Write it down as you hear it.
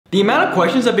The amount of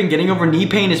questions I've been getting over knee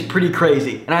pain is pretty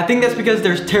crazy, and I think that's because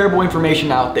there's terrible information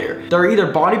out there. There are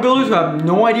either bodybuilders who have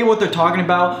no idea what they're talking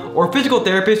about, or physical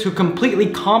therapists who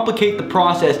completely complicate the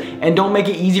process and don't make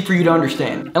it easy for you to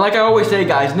understand. And like I always say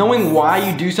guys, knowing why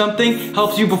you do something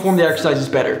helps you perform the exercises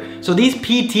better. So these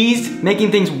PTs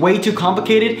making things way too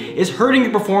complicated is hurting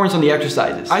your performance on the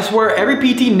exercises. I swear every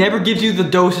PT never gives you the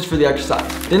dosage for the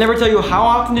exercise. They never tell you how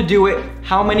often to do it,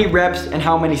 how many reps, and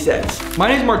how many sets. My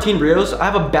name is Martin Rios. I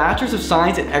have a Bachelor's of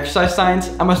Science in Exercise Science.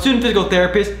 I'm a student physical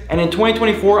therapist, and in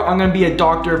 2024, I'm gonna be a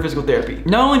doctor of physical therapy.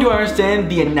 Not only do I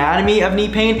understand the anatomy of knee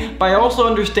pain, but I also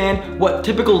understand what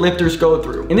typical lifters go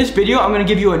through. In this video, I'm gonna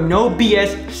give you a no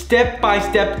BS,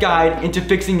 step-by-step guide into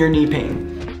fixing your knee pain.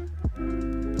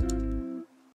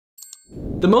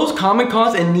 The most common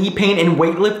cause in knee pain in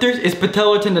weightlifters is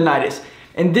patellar tendinitis.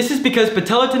 And this is because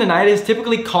patellar tendinitis is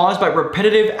typically caused by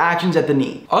repetitive actions at the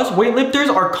knee. Us weightlifters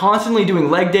are constantly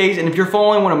doing leg days, and if you're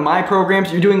following one of my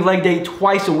programs, you're doing leg day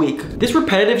twice a week. This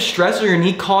repetitive stress on your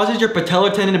knee causes your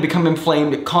patellar tendon to become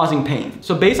inflamed, causing pain.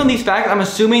 So based on these facts, I'm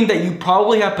assuming that you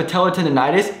probably have patellar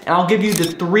tendinitis, and I'll give you the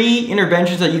 3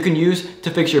 interventions that you can use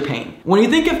to fix your pain. When you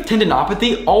think of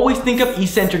tendinopathy, always think of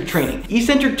eccentric training.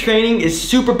 Eccentric training is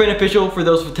super beneficial for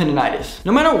those with tendinitis.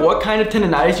 No matter what kind of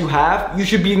tendinitis you have, you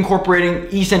should be incorporating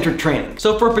eccentric training.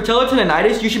 So for patellar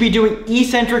tendinitis, you should be doing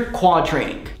eccentric quad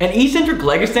training. And eccentric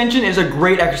leg extension is a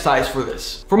great exercise for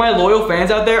this. For my loyal fans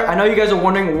out there, I know you guys are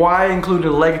wondering why I included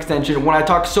a leg extension when I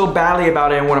talked so badly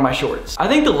about it in one of my shorts. I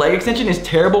think the leg extension is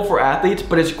terrible for athletes,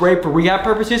 but it's great for rehab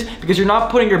purposes because you're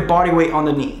not putting your body weight on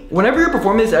the knee. Whenever you're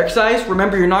performing this exercise,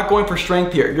 remember you're not going for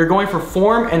strength here. You're going for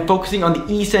form and focusing on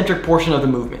the eccentric portion of the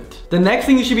movement. The next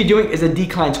thing you should be doing is a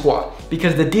decline squat,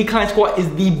 because the decline squat is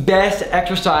the best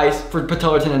exercise for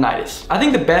patellar tendinitis. I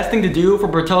think the best thing to do for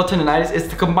patellar tendinitis is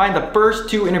to combine the first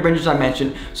 2 interventions I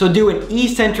mentioned. So do an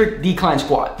eccentric decline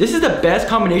squat. This is the best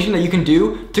combination that you can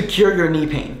do to cure your knee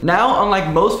pain. Now,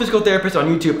 unlike most physical therapists on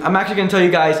YouTube, I'm actually gonna tell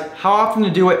you guys how often to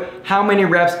do it, how many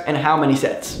reps, and how many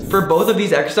sets. For both of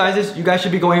these exercises, you guys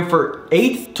should be going for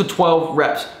 8 to 12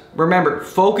 reps. Remember,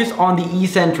 focus on the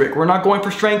eccentric. We're not going for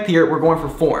strength here, we're going for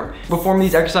form. Perform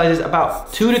these exercises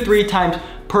about 2 to 3 times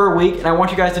per week, and I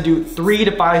want you guys to do 3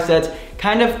 to 5 sets.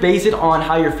 Kind of base it on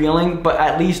how you're feeling, but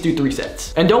at least do 3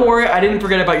 sets. And don't worry, I didn't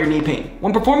forget about your knee pain.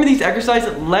 When performing these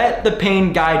exercises, let the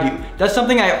pain guide you. That's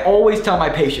something I always tell my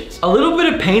patients. A little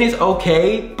bit of pain is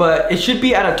okay, but it should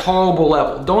be at a tolerable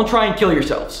level. Don't try and kill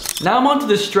yourselves. Now I'm on to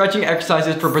the stretching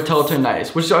exercises for patellar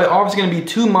tendinitis, which are obviously gonna be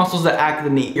 2 muscles that act at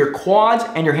the knee, your quads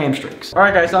and your hamstrings. All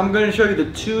right guys, so I'm gonna show you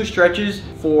the 2 stretches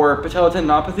for patellar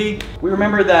tendinopathy. We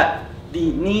remember that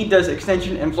the knee does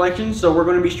extension and flexion, so we're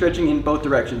going to be stretching in both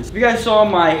directions. If you guys saw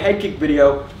my head kick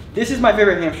video, this is my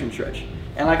favorite hamstring stretch.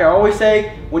 And like I always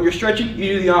say, when you're stretching,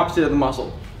 you do the opposite of the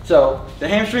muscle. So the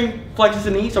hamstring flexes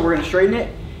the knee, so we're going to straighten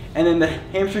it. And then the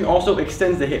hamstring also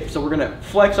extends the hip. So we're going to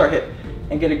flex our hip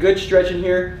and get a good stretch in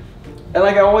here. And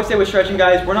like I always say with stretching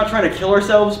guys, we're not trying to kill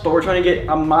ourselves, but we're trying to get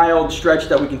a mild stretch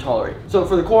that we can tolerate. So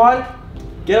for the quad,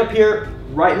 get up here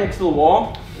right next to the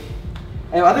wall.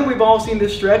 And I think we've all seen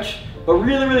this stretch. But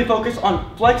really focus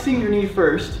on flexing your knee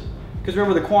first, because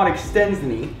remember the quad extends the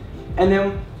knee, and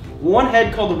then one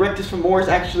head called the rectus femoris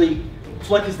actually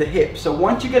flexes the hip. So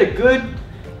once you get a good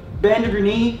bend of your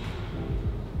knee,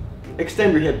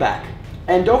 extend your hip back.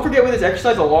 And don't forget with this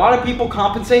exercise, a lot of people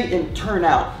compensate and turn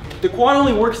out. The quad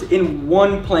only works in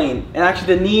one plane, and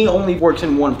actually the knee only works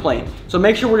in one plane. So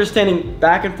make sure we're just standing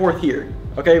back and forth here.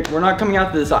 Okay, we're not coming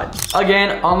out to the side.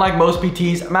 Again, unlike most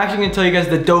PTs, I'm actually gonna tell you guys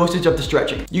the dosage of the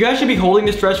stretching. You guys should be holding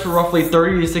the stretch for roughly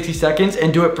 30 to 60 seconds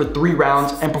and do it for 3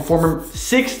 rounds and perform them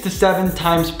 6 to 7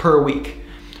 times per week.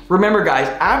 Remember guys,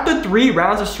 after 3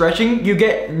 rounds of stretching, you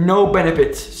get no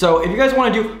benefits. So if you guys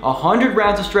wanna do 100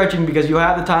 rounds of stretching because you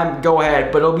have the time, go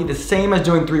ahead, but it'll be the same as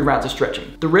doing 3 rounds of stretching.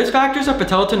 The risk factors of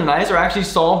patellar tendinitis are actually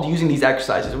solved using these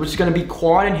exercises, which is gonna be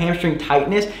quad and hamstring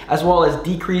tightness, as well as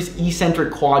decreased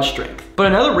eccentric quad strength. But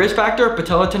another risk factor of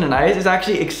patellar tendinitis is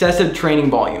actually excessive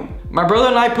training volume. My brother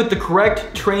and I put the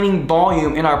correct training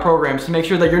volume in our programs to make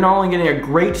sure that you're not only getting a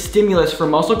great stimulus for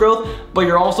muscle growth, but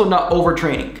you're also not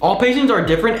overtraining. All patients are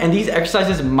different and these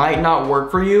exercises might not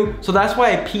work for you, so that's why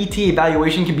a PT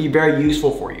evaluation can be very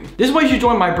useful for you. This is why you should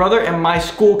join my brother and my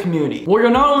Skool community, where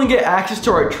you'll not only get access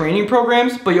to our training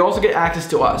programs, but you also get access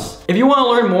to us. If you want to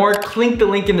learn more, click the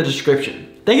link in the description.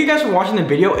 Thank you guys for watching the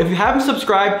video. If you haven't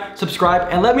subscribed, subscribe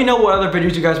and let me know what other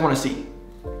videos you guys want to see.